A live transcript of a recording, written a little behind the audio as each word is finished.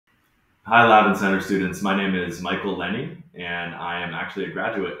Hi, Lavin Center students. My name is Michael Lenny, and I am actually a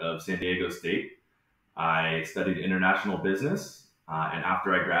graduate of San Diego State. I studied international business, and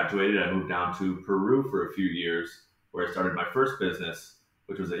after I graduated, I moved down to Peru for a few years, where I started my first business,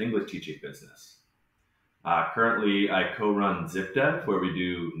 which was an English teaching business. Currently, I co-run ZipDev, where we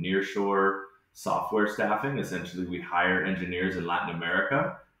do nearshore software staffing. Essentially, we hire engineers in Latin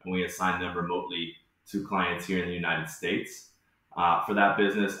America, and we assign them remotely to clients here in the United States. For that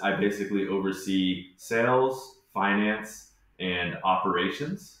business, I basically oversee sales, finance, and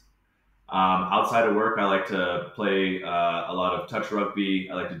operations. Outside of work, I like to play a lot of touch rugby.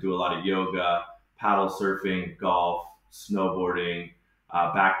 I like to do a lot of yoga, paddle surfing, golf, snowboarding,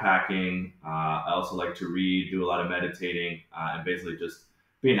 backpacking. I also like to read, do a lot of meditating, and basically just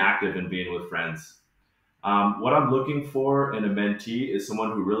being active and being with friends. What I'm looking for in a mentee is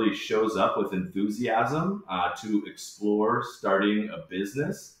someone who really shows up with enthusiasm to explore starting a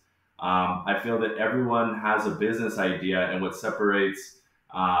business. I feel that everyone has a business idea, and what separates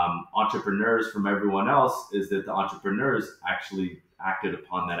entrepreneurs from everyone else is that the entrepreneurs actually acted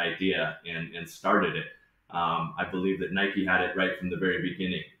upon that idea and started it. I believe that Nike had it right from the very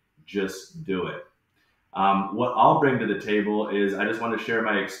beginning. Just do it. What I'll bring to the table is I just want to share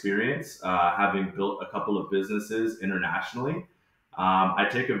my experience having built a couple of businesses internationally. I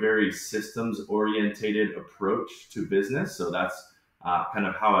take a very systems orientated approach to business. So that's kind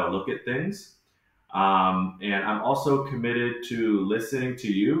of how I look at things. And I'm also committed to listening to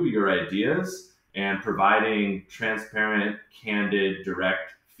you, your ideas, and providing transparent, candid,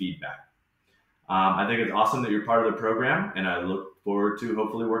 direct feedback. I think it's awesome that you're part of the program, and I look forward to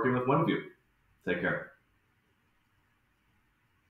hopefully working with one of you. Take care.